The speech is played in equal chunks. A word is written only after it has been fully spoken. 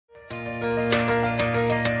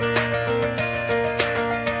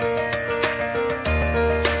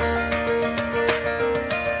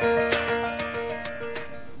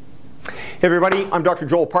Hey everybody, I'm Dr.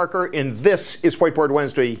 Joel Parker and this is Whiteboard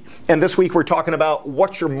Wednesday. And this week we're talking about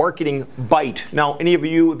what's your marketing bite. Now, any of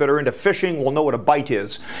you that are into fishing will know what a bite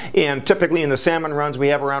is. And typically in the salmon runs we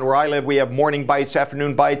have around where I live, we have morning bites,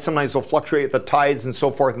 afternoon bites. Sometimes they'll fluctuate with the tides and so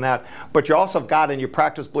forth and that. But you also have got in your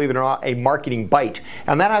practice, believe it or not, a marketing bite.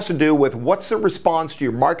 And that has to do with what's the response to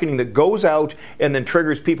your marketing that goes out and then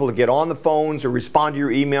triggers people to get on the phones or respond to your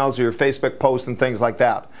emails or your Facebook posts and things like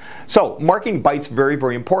that. So marketing bite's very,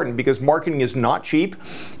 very important because marketing is not cheap.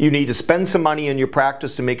 You need to spend some money in your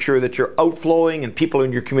practice to make sure that you're outflowing and people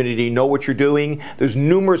in your community know what you're doing. There's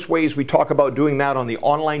numerous ways we talk about doing that on the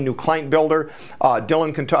online new client builder.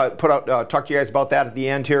 Dylan can talk to you guys about that at the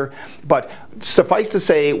end here. But suffice to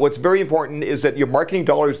say, what's very important is that your marketing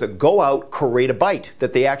dollars that go out create a bite,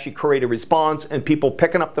 that they actually create a response and people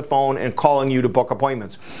picking up the phone and calling you to book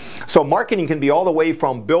appointments. So marketing can be all the way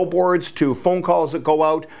from billboards to phone calls that go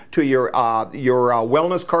out to your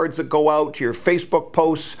wellness cards that go out to your Facebook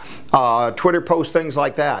posts, Twitter posts, things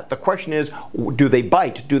like that. The question is, do they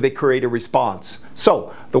bite? Do they create a response?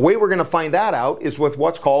 So the way we're going to find that out is with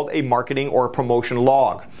what's called a marketing or a promotion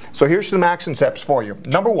log. So here's some action steps for you.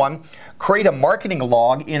 Number one, create a marketing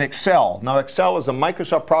log in Excel. Now Excel is a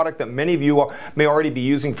Microsoft product that many of you may already be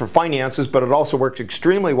using for finances, but it also works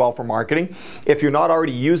extremely well for marketing. If you're not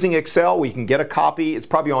already using Excel, we can get a copy. It's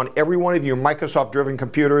probably on every one of your Microsoft-driven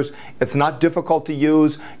computers. It's not difficult to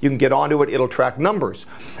use. You can get onto it. It'll track numbers.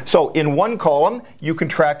 So in one column, you can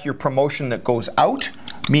track your promotion that goes out,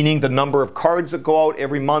 meaning the number of cards that go out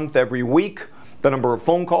every month, every week, the number of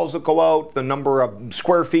phone calls that go out, the number of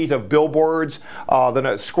square feet of billboards,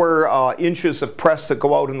 the square inches of press that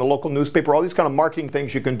go out in the local newspaper, all these kind of marketing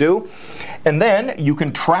things you can do. And then you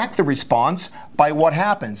can track the response by what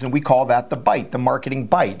happens, and we call that the bite, the marketing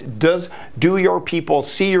bite. Do your people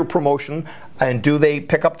see your promotion, and do they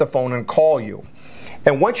pick up the phone and call you?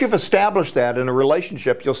 And once you've established that in a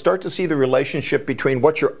relationship, you'll start to see the relationship between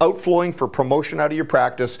what you're outflowing for promotion out of your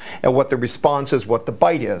practice and what the response is, what the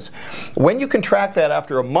bite is. When you can track that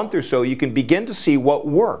after a month or so, you can begin to see what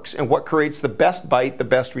works and what creates the best bite, the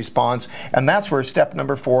best response. And that's where step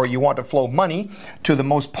number 4, you want to flow money to the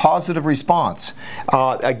most positive response.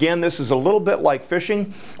 Again, this is a little bit like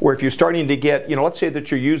fishing, where if you're starting to get, let's say that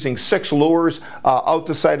you're using 6 lures out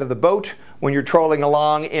the side of the boat, when you're trolling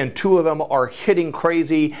along and 2 of them are hitting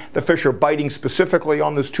crazy, the fish are biting specifically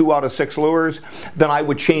on those 2 out of 6 lures, then I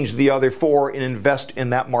would change the other 4 and invest in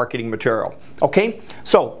that marketing material. Okay,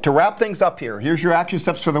 so to wrap things up here, here's your action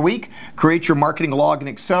steps for the week. Create your marketing log in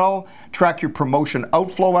Excel, track your promotion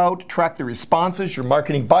outflow out, track the responses, your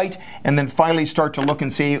marketing bite, and then finally start to look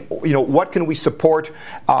and see, what can we support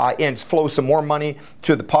and flow some more money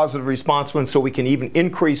to the positive response ones so we can even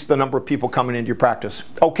increase the number of people coming into your practice.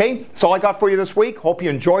 Okay, so all I got for you this week. Hope you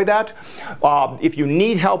enjoy that. If you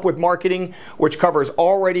need help with marketing, which covers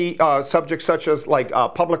already subjects such as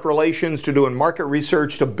public relations, to doing market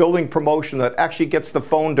research, to building promotion that actually gets the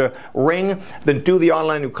phone to ring, then do the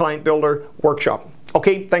online new client builder workshop.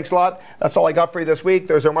 Okay, thanks a lot. That's all I got for you this week.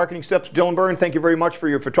 There's our marketing steps. Dylan Byrne, thank you very much for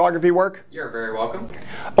your photography work. You're very welcome.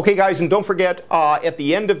 Okay, guys, and don't forget, at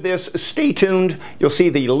the end of this, stay tuned. You'll see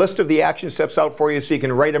the list of the action steps out for you so you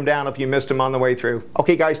can write them down if you missed them on the way through.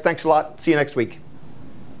 Okay, guys, thanks a lot. See you next week.